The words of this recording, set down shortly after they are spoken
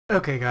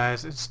Okay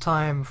guys, it's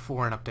time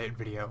for an update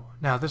video.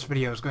 Now this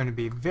video is going to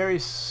be very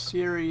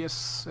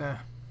serious.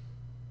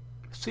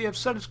 See, I've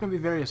said it's going to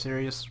be very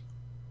serious,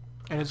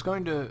 and it's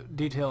going to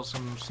detail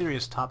some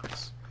serious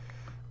topics.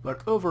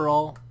 But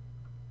overall,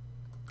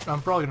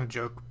 I'm probably going to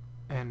joke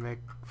and make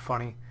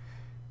funny.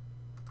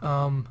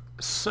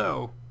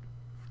 So,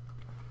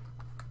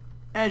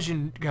 as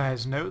you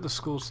guys know, the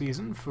school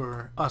season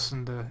for us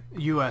in the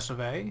US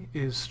of A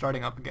is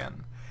starting up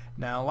again.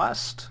 Now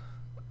last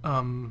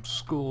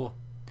school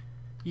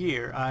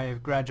year I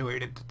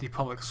graduated the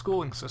public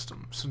schooling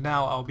system, so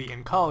now I'll be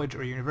in college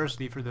or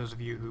university for those of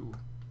you who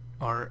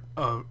are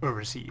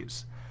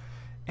overseas.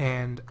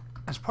 And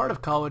as part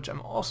of college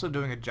I'm also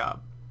doing a job.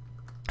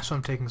 So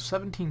I'm taking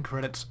 17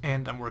 credits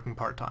and I'm working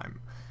part-time,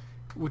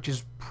 which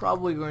is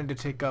probably going to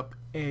take up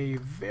a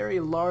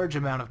very large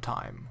amount of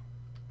time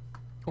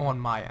on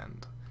my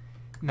end.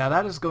 Now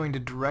that is going to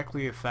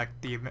directly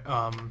affect the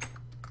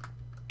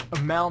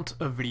amount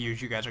of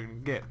videos you guys are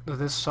going to get.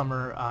 This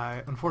summer,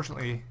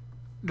 unfortunately,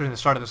 during the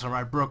start of the summer,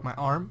 I broke my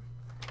arm,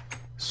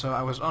 so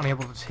I was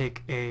unable to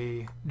take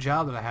a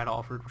job that I had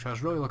offered, which I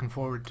was really looking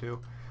forward to.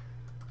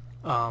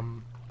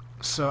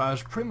 So I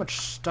was pretty much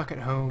stuck at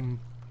home,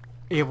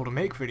 able to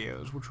make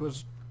videos, which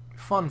was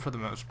fun for the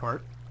most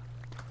part.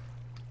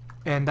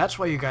 And that's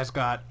why you guys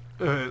got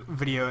a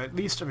video at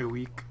least every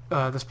week.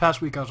 This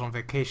past week I was on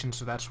vacation,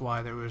 so that's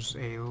why there was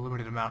a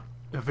limited amount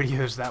of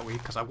videos that week,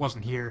 because I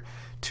wasn't here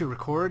to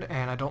record,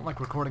 and I don't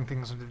like recording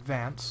things in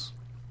advance.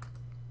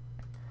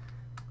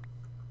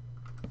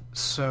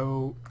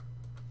 So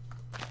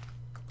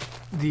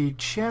the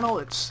channel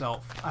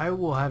itself, I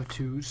will have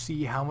to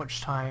see how much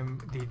time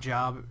the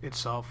job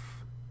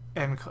itself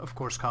and of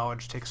course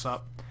college takes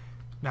up.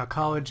 Now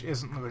college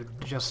isn't limited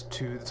just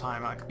to the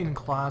time I'm in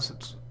class,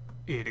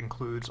 it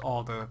includes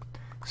all the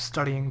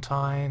studying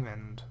time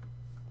and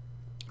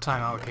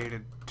time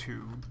allocated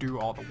to do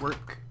all the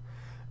work.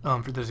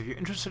 For those of you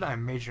interested,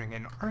 I'm majoring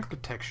in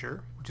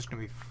architecture, which is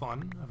going to be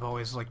fun. I've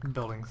always liked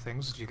building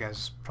things, as you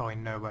guys probably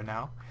know by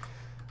now.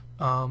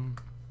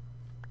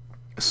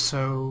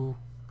 So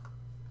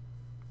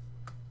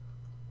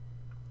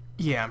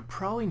yeah, I'm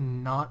probably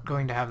not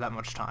going to have that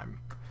much time.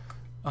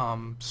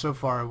 So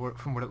far,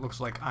 from what it looks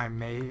like, I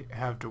may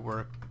have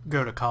to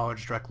go to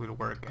college directly to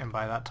work, and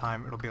by that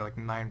time it'll be like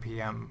 9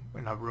 p.m.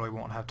 and I really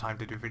won't have time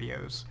to do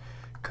videos,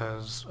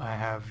 because I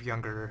have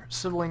younger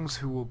siblings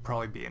who will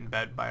probably be in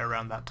bed by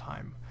around that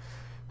time.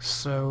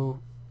 So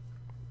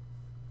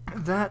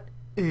that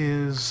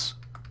is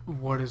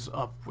what is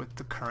up with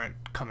the current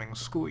coming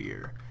school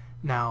year.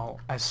 Now,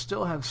 I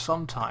still have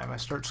some time. I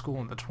start school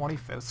on the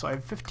 25th, so I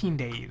have 15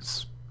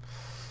 days.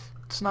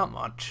 It's not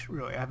much,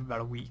 really. I have about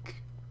a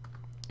week.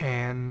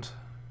 And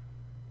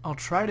I'll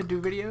try to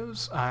do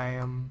videos. I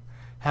am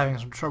having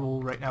some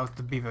trouble right now with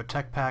the Bevo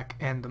Tech Pack,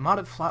 and the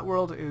modded flat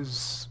world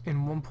is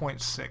in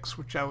 1.6,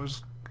 which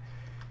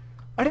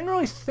I didn't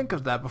really think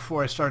of that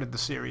before I started the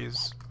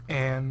series.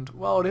 And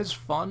while it is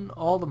fun,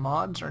 all the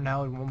mods are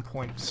now in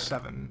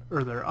 1.7,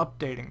 or they're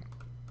updating.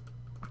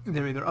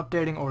 They're either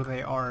updating or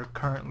they are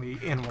currently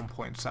in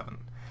 1.7.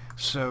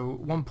 So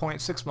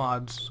 1.6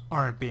 mods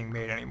aren't being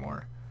made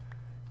anymore,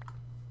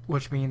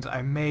 which means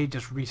I may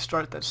just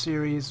restart that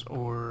series,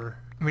 or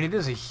I mean, it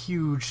is a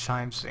huge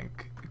time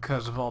sink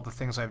because of all the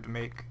things I have to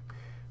make.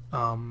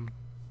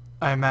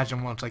 I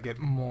imagine once I get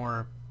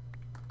more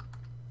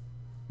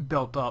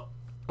built up,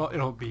 well,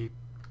 it'll be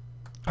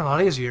a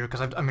lot easier,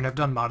 because I've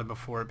done modded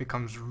before. It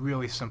becomes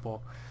really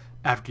simple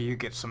after you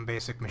get some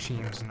basic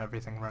machines and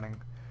everything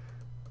running.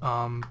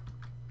 Or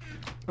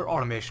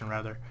automation,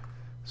 rather.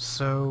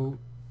 So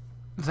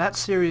that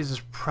series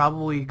is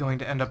probably going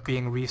to end up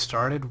being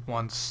restarted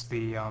once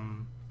the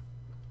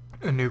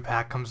a new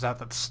pack comes out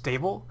that's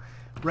stable.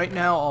 Right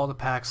now, all the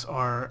packs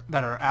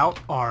that are out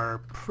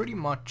are pretty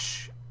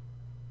much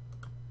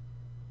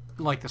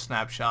like the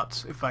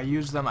snapshots. If I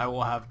use them, I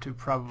will have to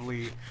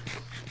probably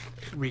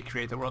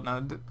recreate the world. Now,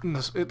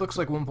 it looks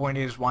like 1.8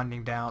 is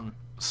winding down,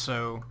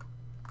 so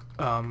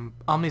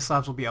Omni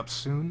Slabs will be up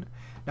soon.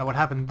 Now, what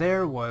happened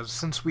there was,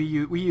 since we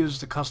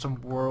used a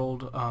custom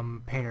world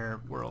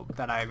painter world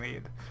that I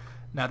made.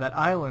 Now, that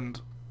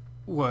island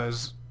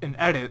was an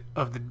edit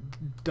of the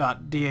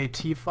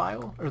 .dat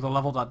file, or the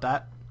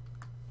level.dat,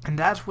 and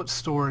that's what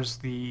stores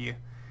the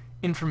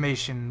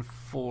information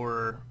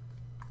for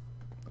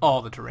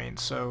all the terrain.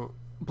 So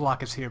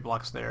block is here,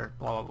 block's there,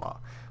 blah blah blah.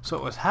 So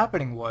what was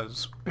happening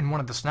was, in one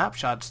of the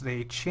snapshots,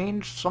 they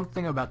changed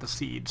something about the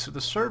seed. So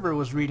the server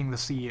was reading the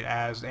seed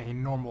as a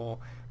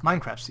normal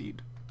Minecraft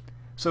seed.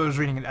 So it was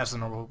reading it as the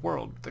normal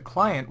world. The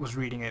client was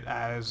reading it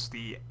as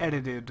the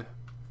edited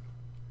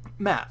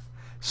map.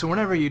 So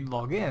whenever you'd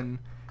log in,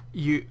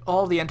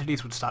 all the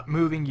entities would stop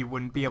moving, you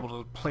wouldn't be able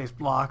to place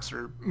blocks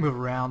or move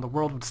around, the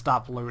world would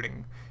stop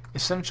loading.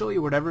 Essentially,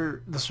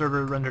 whatever the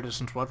server rendered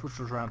distance was, which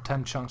was around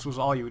 10 chunks, was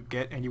all you would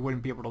get, and you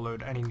wouldn't be able to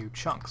load any new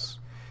chunks.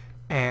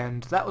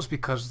 And that was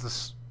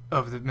because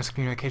of the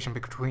miscommunication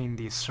between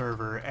the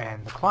server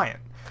and the client.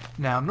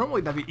 Now,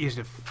 normally that'd be easy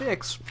to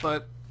fix,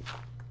 but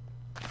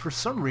for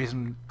some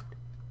reason,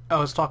 I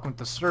was talking with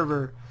the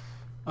server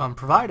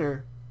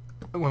provider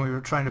when we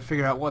were trying to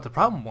figure out what the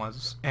problem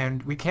was,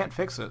 and we can't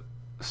fix it.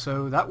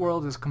 So that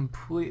world is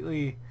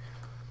completely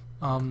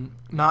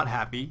not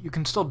happy. You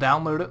can still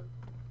download it,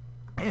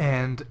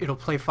 and it'll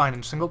play fine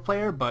in single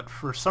player, but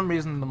for some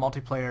reason the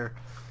multiplayer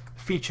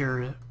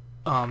feature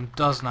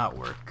does not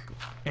work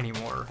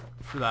anymore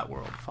for that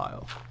world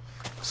file,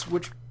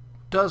 which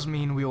does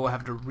mean we will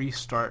have to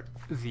restart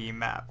the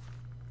map,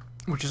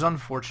 which is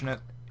unfortunate,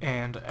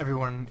 and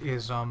everyone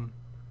is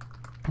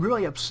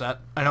really upset.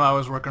 I know I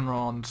was working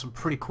on some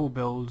pretty cool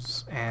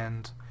builds,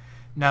 and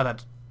now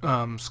that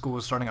school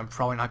is starting, I'm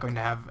probably not going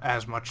to have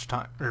as much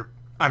time, or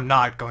I'm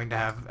not going to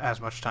have as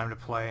much time to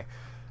play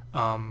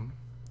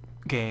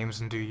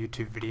games and do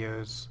YouTube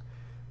videos.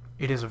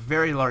 It is a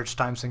very large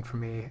time sink for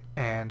me,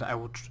 and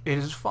it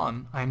is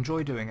fun. I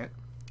enjoy doing it,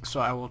 so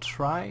I will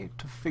try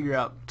to figure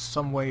out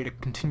some way to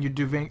continue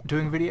doing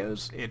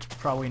videos. It's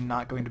probably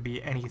not going to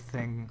be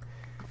anything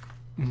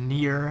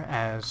near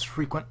as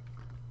frequent.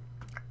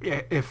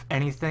 If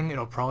anything,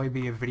 it'll probably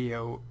be a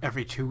video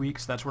every 2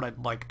 weeks. That's what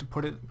I'd like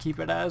to keep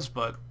it as,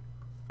 but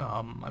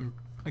I'm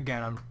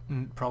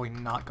probably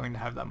not going to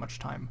have that much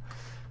time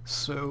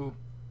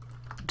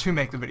to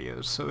make the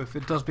videos. So if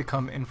it does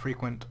become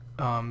infrequent,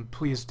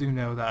 please do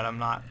know that I'm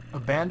not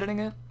abandoning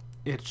it.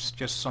 It's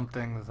just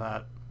something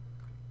that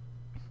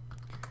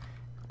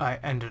I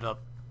ended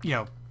up,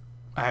 I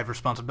have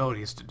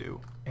responsibilities to do,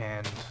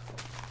 and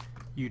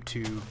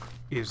YouTube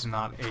is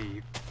not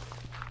a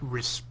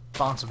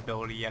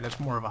responsibility yet. It's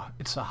more of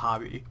it's a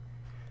hobby.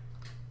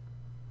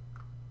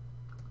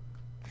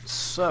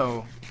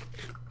 So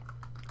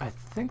I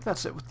think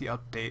that's it with the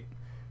update.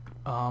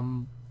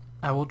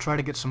 I will try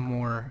to get some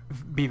more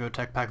Bevo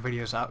Tech Pack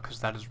videos out, because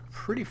that is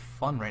pretty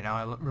fun right now.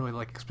 I really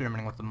like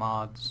experimenting with the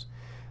mods.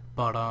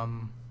 But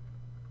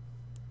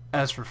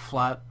as for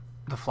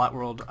the flat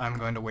world, I'm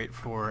going to wait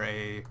for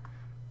a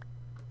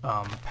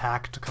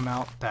pack to come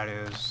out that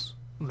is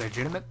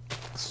legitimate.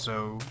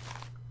 So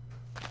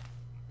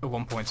a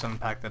 1.7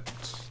 pack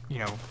that's,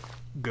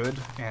 good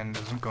and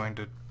isn't going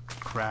to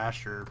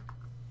crash or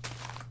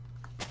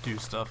do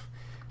stuff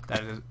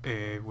that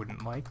it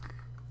wouldn't like.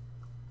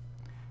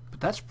 But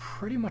that's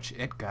pretty much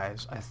it,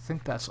 guys. I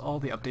think that's all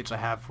the updates I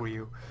have for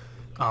you.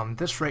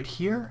 This right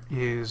here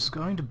is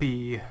going to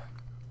be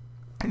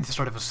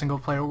sort of a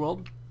single-player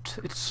world.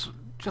 It's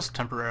just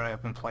temporary.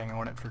 I've been playing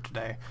on it for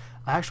today.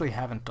 I actually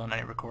haven't done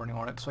any recording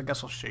on it, so I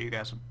guess I'll show you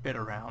guys a bit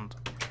around.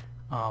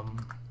 I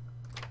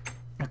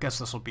guess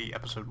this will be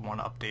episode 1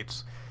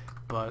 updates,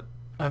 but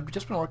I've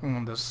just been working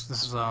on this.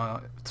 This is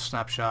a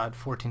snapshot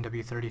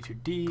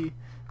 14W32D.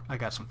 I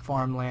got some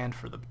farmland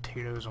for the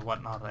potatoes and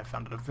whatnot that I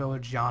found at a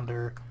village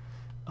yonder.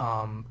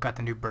 Got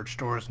the new birch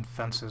doors and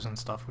fences and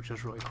stuff, which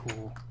is really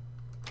cool.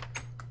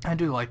 I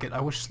do like it. I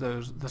wish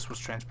this was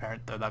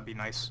transparent, though. That'd be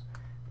nice,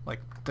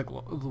 like the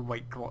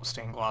white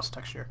stained gloss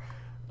texture.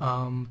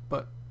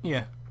 But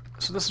yeah,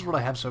 so this is what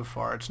I have so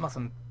far. It's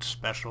nothing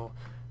special.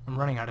 I'm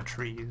running out of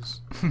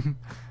trees.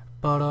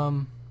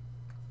 But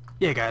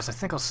yeah, guys, I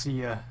think I'll see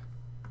you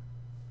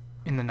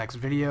in the next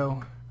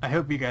video. I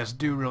hope you guys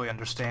do really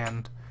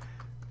understand,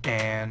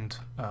 and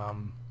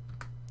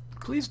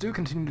please do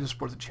continue to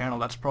support the channel.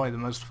 That's probably the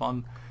most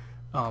fun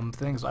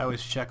things. I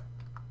always check,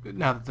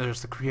 now that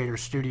there's the Creator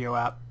Studio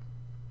app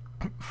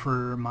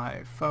for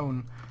my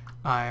phone,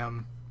 I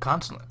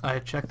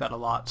check that a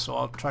lot, so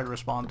I'll try to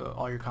respond to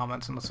all your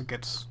comments unless it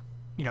gets,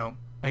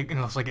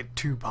 unless I get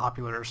too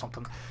popular or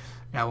something.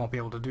 I won't be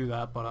able to do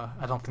that, but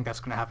I don't think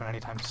that's going to happen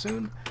anytime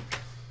soon.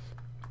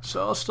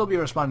 So I'll still be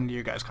responding to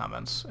your guys'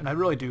 comments, and I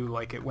really do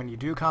like it when you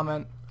do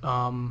comment.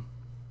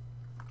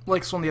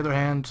 Likes, on the other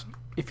hand,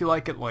 if you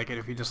like it, like it.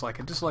 If you dislike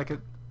it, dislike it.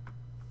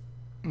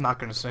 I'm not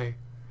going to say,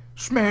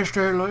 smash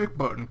that like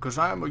button, because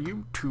I'm a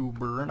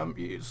YouTuber,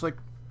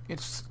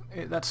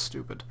 and that's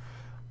stupid,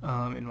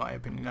 in my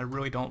opinion. I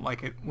really don't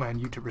like it when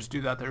YouTubers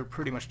do that. They're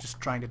pretty much just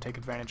trying to take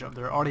advantage of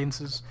their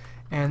audiences,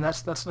 and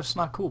that's just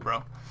not cool,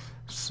 bro.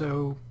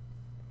 So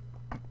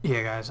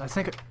yeah, guys, I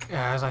think,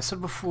 as I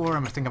said before,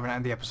 I'm going to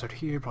end the episode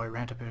here, probably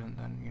rant a bit, and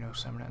then,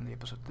 so I'm going to end the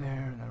episode there,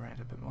 and then rant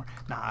a bit more.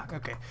 Nah,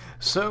 okay.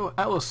 So,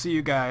 I will see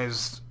you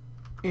guys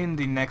in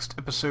the next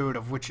episode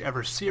of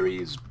whichever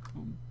series...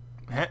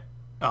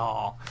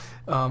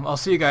 I'll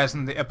see you guys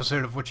in the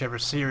episode of whichever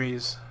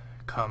series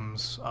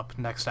comes up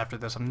next after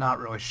this. I'm not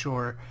really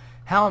sure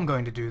how I'm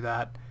going to do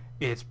that.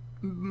 It's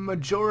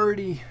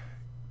majority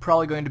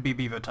probably going to be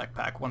Bevo Tech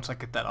Pack once I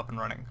get that up and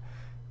running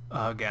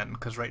again,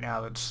 because right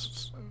now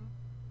it's...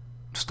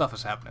 stuff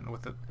is happening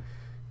with it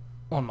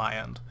on my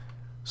end.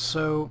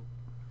 So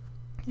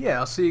yeah,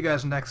 I'll see you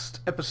guys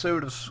next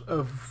episode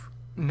of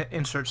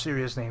insert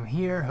series name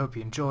here. Hope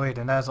you enjoyed,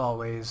 and as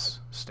always,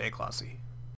 stay classy.